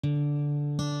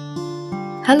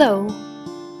Hello,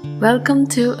 welcome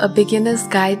to A Beginner's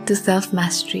Guide to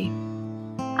Self-Mastery.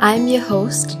 I'm your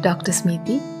host, Dr.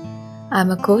 Smiti.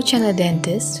 I'm a coach and a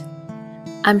dentist.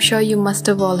 I'm sure you must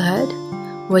have all heard,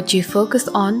 what you focus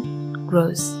on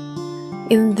grows.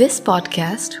 In this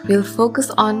podcast, we'll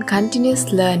focus on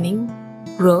continuous learning,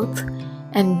 growth,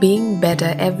 and being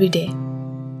better every day.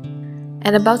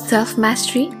 And about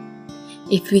self-mastery,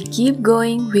 if we keep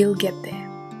going, we'll get there.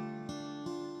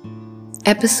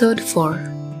 Episode 4: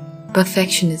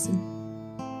 Perfectionism.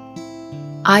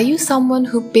 Are you someone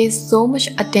who pays so much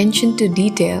attention to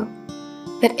detail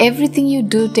that everything you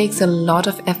do takes a lot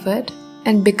of effort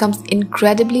and becomes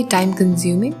incredibly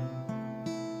time-consuming?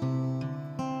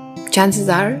 Chances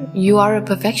are you are a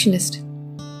perfectionist.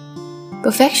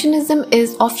 Perfectionism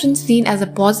is often seen as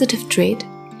a positive trait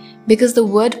because the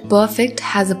word perfect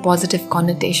has a positive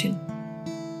connotation.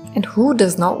 And who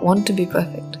does not want to be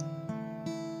perfect?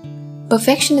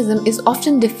 Perfectionism is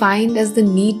often defined as the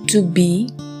need to be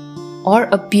or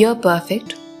appear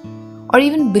perfect, or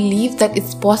even believe that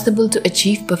it's possible to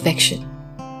achieve perfection.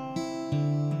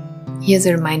 Here's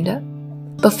a reminder: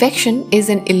 perfection is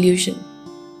an illusion.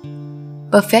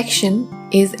 Perfection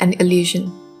is an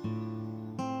illusion.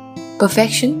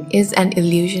 Perfection is an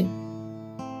illusion.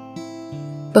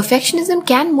 Perfectionism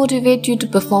can motivate you to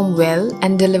perform well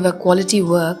and deliver quality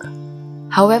work.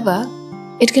 However,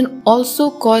 it can also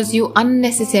cause you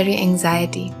unnecessary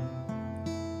anxiety.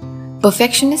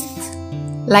 Perfectionists,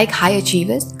 like high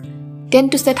achievers,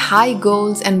 tend to set high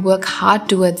goals and work hard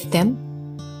towards them,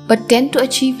 but tend to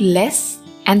achieve less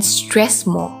and stress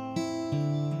more.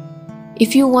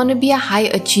 If you want to be a high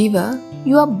achiever,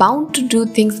 you are bound to do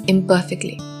things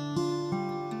imperfectly.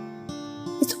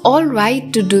 It's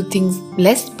alright to do things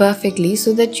less perfectly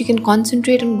so that you can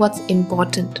concentrate on what's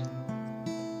important.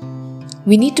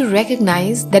 We need to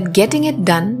recognize that getting it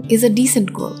done is a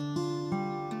decent goal.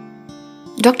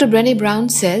 Dr. Brené Brown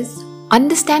says,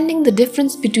 understanding the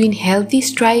difference between healthy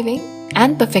striving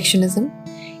and perfectionism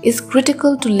is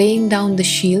critical to laying down the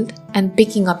shield and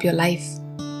picking up your life.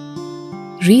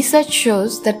 Research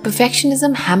shows that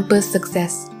perfectionism hampers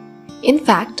success. In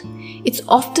fact, it's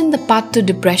often the path to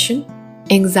depression,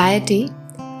 anxiety,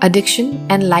 addiction,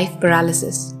 and life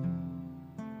paralysis.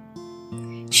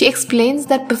 She explains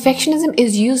that perfectionism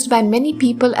is used by many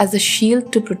people as a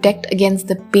shield to protect against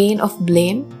the pain of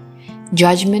blame,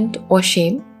 judgment, or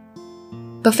shame.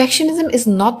 Perfectionism is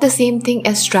not the same thing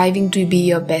as striving to be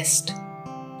your best.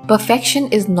 Perfection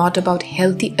is not about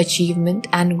healthy achievement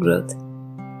and growth.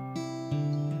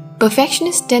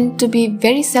 Perfectionists tend to be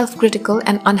very self-critical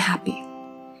and unhappy,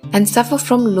 and suffer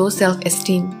from low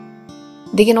self-esteem.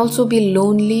 They can also be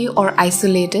lonely or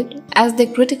isolated, as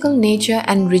their critical nature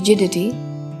and rigidity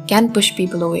can push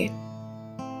people away.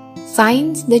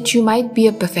 Signs that you might be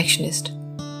a perfectionist.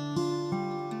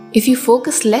 If you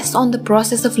focus less on the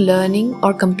process of learning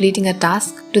or completing a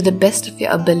task to the best of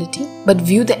your ability, but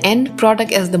view the end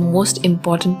product as the most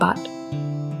important part,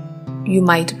 you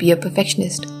might be a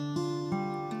perfectionist.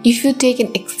 If you take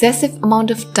an excessive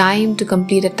amount of time to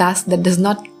complete a task that does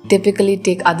not typically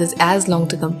take others as long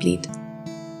to complete,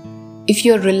 if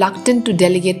you're reluctant to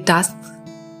delegate tasks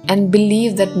and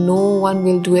believe that no one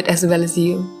will do it as well as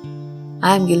you,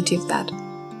 I am guilty of that.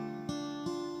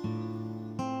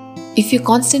 If you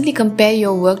constantly compare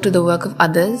your work to the work of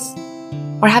others,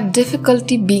 or have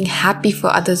difficulty being happy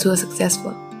for others who are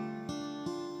successful.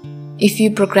 If you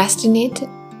procrastinate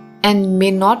and may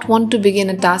not want to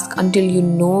begin a task until you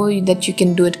know that you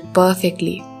can do it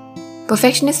perfectly.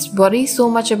 Perfectionists worry so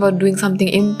much about doing something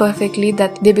imperfectly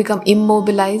that they become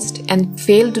immobilized and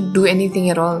fail to do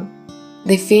anything at all.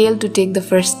 They fail to take the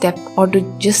first step or to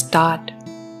just start.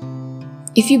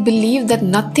 If you believe that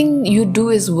nothing you do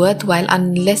is worthwhile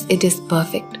unless it is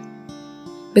perfect,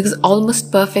 because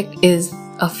almost perfect is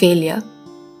a failure,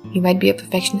 you might be a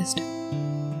perfectionist.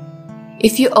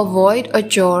 If you avoid a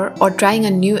chore or trying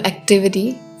a new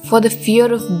activity for the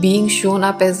fear of being shown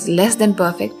up as less than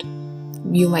perfect,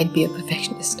 you might be a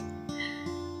perfectionist.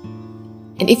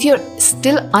 And if you're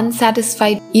still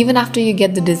unsatisfied even after you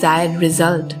get the desired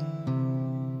result,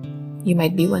 you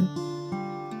might be one.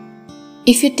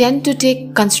 If you tend to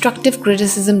take constructive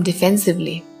criticism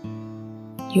defensively,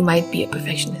 you might be a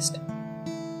perfectionist.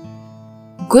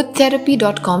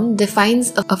 GoodTherapy.com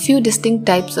defines a few distinct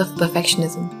types of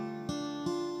perfectionism.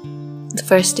 The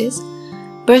first is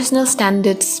personal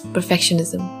standards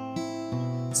perfectionism.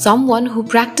 Someone who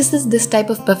practices this type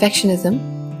of perfectionism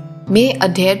may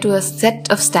adhere to a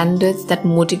set of standards that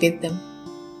motivate them.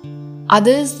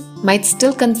 Others might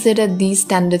still consider these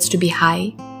standards to be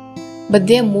high, but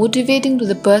they are motivating to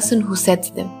the person who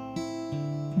sets them.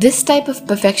 This type of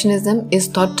perfectionism is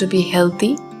thought to be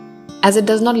healthy as it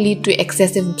does not lead to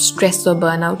excessive stress or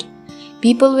burnout.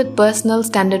 People with personal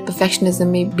standard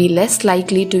perfectionism may be less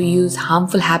likely to use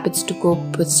harmful habits to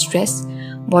cope with stress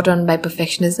brought on by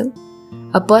perfectionism.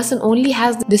 A person only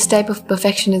has this type of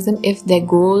perfectionism if their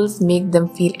goals make them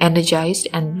feel energized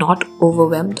and not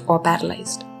overwhelmed or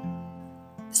paralyzed.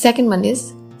 Second one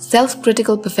is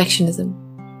self-critical perfectionism.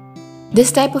 This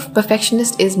type of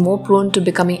perfectionist is more prone to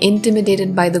becoming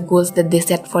intimidated by the goals that they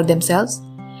set for themselves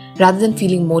rather than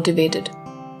feeling motivated.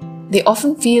 They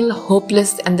often feel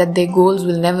hopeless and that their goals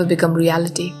will never become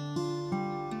reality.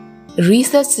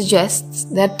 Research suggests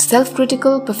that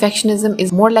self-critical perfectionism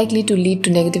is more likely to lead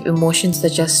to negative emotions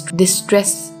such as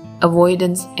distress,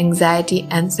 avoidance, anxiety,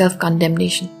 and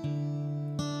self-condemnation.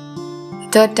 The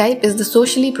third type is the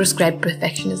socially prescribed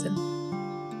perfectionism.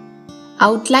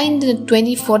 Outlined in a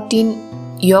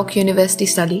 2014 York University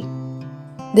study,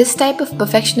 this type of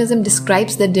perfectionism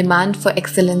describes the demand for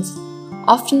excellence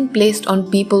often placed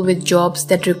on people with jobs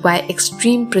that require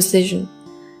extreme precision,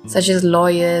 such as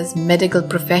lawyers, medical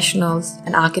professionals,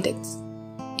 and architects.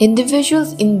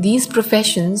 Individuals in these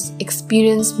professions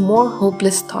experience more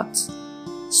hopeless thoughts,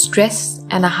 stress,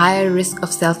 and a higher risk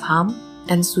of self-harm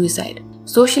and suicide.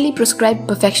 Socially prescribed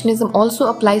perfectionism also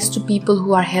applies to people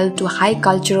who are held to high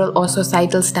cultural or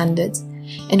societal standards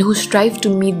and who strive to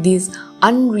meet these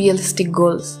unrealistic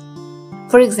goals.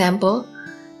 For example,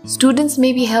 students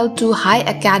may be held to high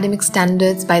academic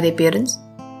standards by their parents.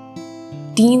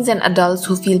 Teens and adults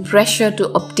who feel pressure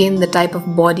to obtain the type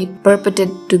of body purported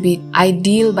to be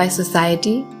ideal by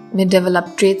society may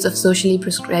develop traits of socially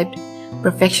prescribed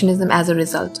perfectionism as a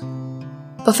result.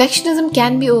 Perfectionism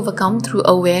can be overcome through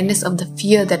awareness of the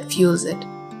fear that fuels it.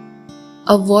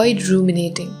 Avoid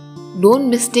ruminating. Don't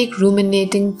mistake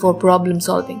ruminating for problem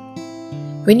solving.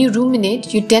 When you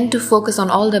ruminate, you tend to focus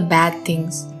on all the bad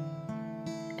things.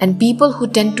 And people who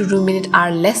tend to ruminate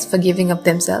are less forgiving of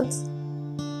themselves.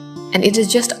 And it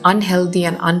is just unhealthy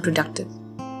and unproductive.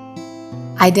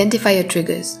 Identify your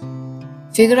triggers.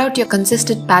 Figure out your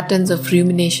consistent patterns of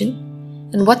rumination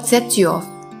and what sets you off.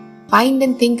 Find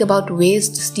and think about ways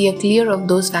to steer clear of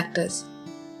those factors.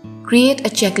 Create a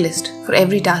checklist for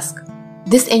every task.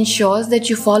 This ensures that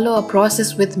you follow a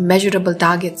process with measurable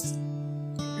targets.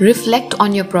 Reflect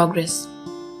on your progress.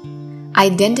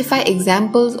 Identify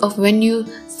examples of when you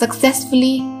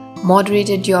successfully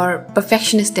moderated your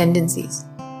perfectionist tendencies.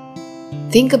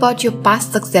 Think about your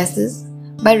past successes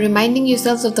by reminding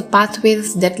yourselves of the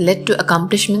pathways that led to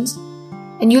accomplishments,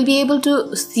 and you'll be able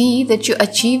to see that you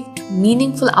achieved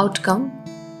meaningful outcome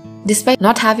despite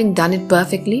not having done it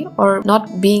perfectly or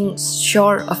not being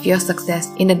sure of your success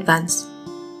in advance.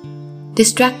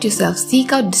 Distract yourself.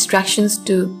 Seek out distractions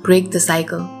to break the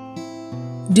cycle.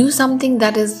 Do something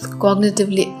that is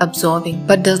cognitively absorbing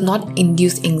but does not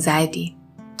induce anxiety.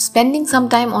 Spending some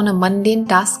time on a mundane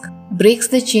task breaks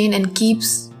the chain and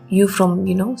keeps you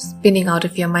from, spinning out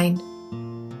of your mind.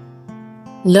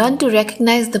 Learn to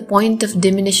recognize the point of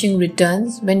diminishing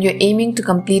returns when you're aiming to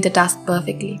complete a task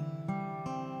perfectly.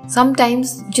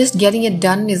 Sometimes just getting it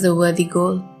done is a worthy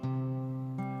goal.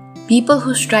 People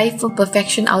who strive for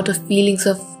perfection out of feelings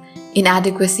of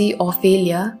inadequacy or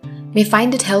failure may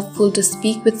find it helpful to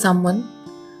speak with someone,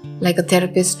 like a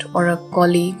therapist or a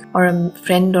colleague or a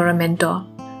friend or a mentor,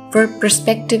 for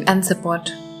perspective and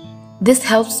support. This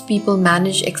helps people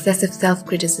manage excessive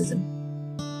self-criticism.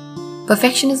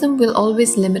 Perfectionism will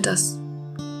always limit us.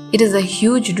 It is a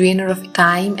huge drainer of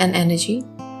time and energy.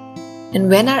 And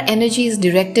when our energy is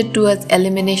directed towards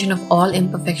elimination of all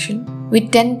imperfection, we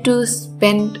tend to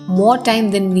spend more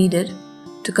time than needed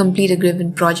to complete a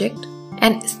given project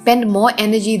and spend more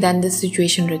energy than the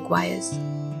situation requires.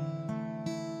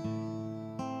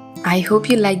 I hope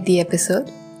you liked the episode.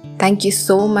 Thank you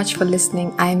so much for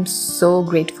listening. I am so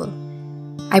grateful.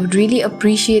 I would really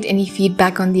appreciate any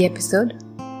feedback on the episode.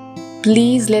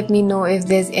 Please let me know if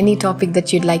there's any topic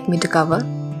that you'd like me to cover.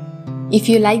 If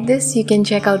you like this, you can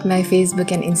check out my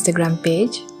Facebook and Instagram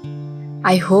page.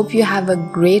 I hope you have a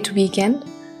great weekend.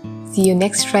 See you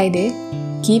next Friday.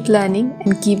 Keep learning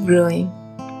and keep growing.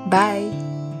 Bye.